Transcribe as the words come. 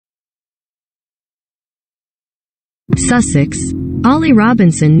Sussex. Ollie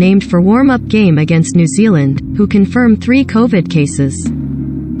Robinson named for warm-up game against New Zealand, who confirmed 3 COVID cases.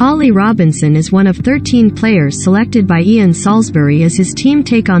 Ollie Robinson is one of 13 players selected by Ian Salisbury as his team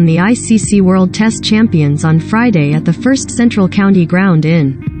take on the ICC World Test Champions on Friday at the First Central County Ground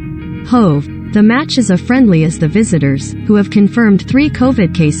in Hove. The match is a friendly as the visitors, who have confirmed 3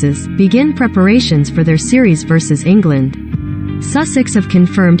 COVID cases, begin preparations for their series versus England. Sussex have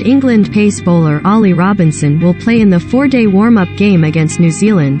confirmed England pace bowler Ollie Robinson will play in the 4-day warm-up game against New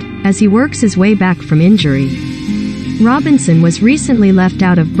Zealand, as he works his way back from injury. Robinson was recently left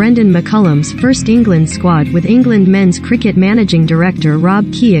out of Brendan McCullum's first England squad, with England men's cricket managing director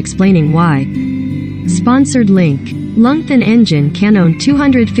Rob Key explaining why. Sponsored link. Lungthan Engine Canon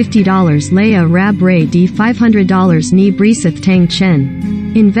 $250 Leia Rab Ray D $500 Ni Briseth Tang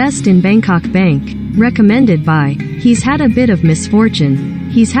Chen. Invest in Bangkok Bank. Recommended by. He's had a bit of misfortune.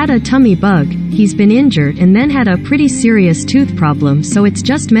 He's had a tummy bug, he's been injured and then had a pretty serious tooth problem, so it's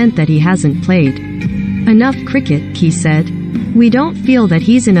just meant that he hasn't played enough cricket, Key said. We don't feel that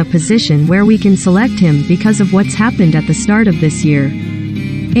he's in a position where we can select him because of what's happened at the start of this year.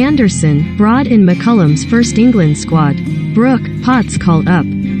 Anderson, brought in McCullum's first England squad. Brooke, Potts called up.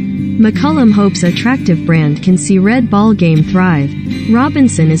 McCullum hopes attractive brand can see red ball game thrive.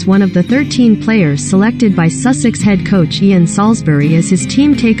 Robinson is one of the 13 players selected by Sussex head coach Ian Salisbury as his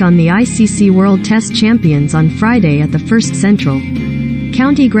team take on the ICC World Test Champions on Friday at the First Central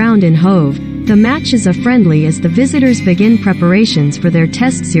County Ground in Hove. The match is a friendly as the visitors begin preparations for their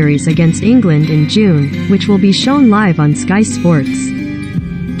test series against England in June, which will be shown live on Sky Sports.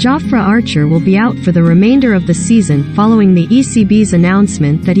 Jofra Archer will be out for the remainder of the season following the ECB's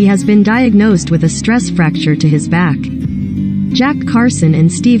announcement that he has been diagnosed with a stress fracture to his back. Jack Carson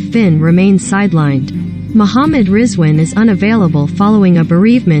and Steve Finn remain sidelined. Mohammad Rizwan is unavailable following a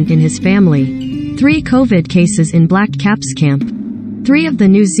bereavement in his family. 3 COVID cases in Black Caps camp. 3 of the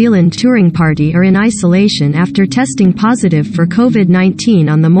New Zealand touring party are in isolation after testing positive for COVID-19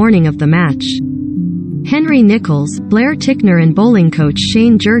 on the morning of the match. Henry Nichols, Blair Tickner and bowling coach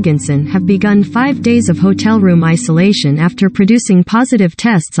Shane Jurgensen have begun 5 days of hotel room isolation after producing positive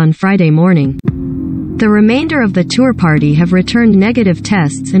tests on Friday morning. The remainder of the tour party have returned negative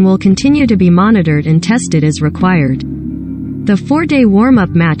tests and will continue to be monitored and tested as required. The 4-day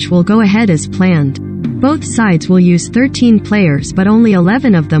warm-up match will go ahead as planned. Both sides will use 13 players, but only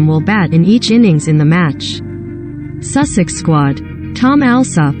 11 of them will bat in each innings in the match. Sussex squad. Tom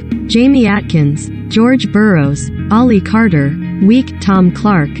Alsop, Jamie Atkins, George Burrows, Ollie Carter, Week, Tom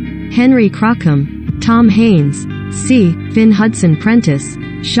Clark, Henry Crockham, Tom Haynes, C. Finn Hudson-Prentice,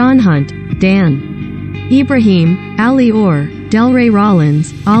 Sean Hunt, Dan Ibrahim, Ali Orr, Delray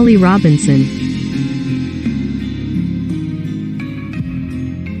Rollins, Ollie Robinson.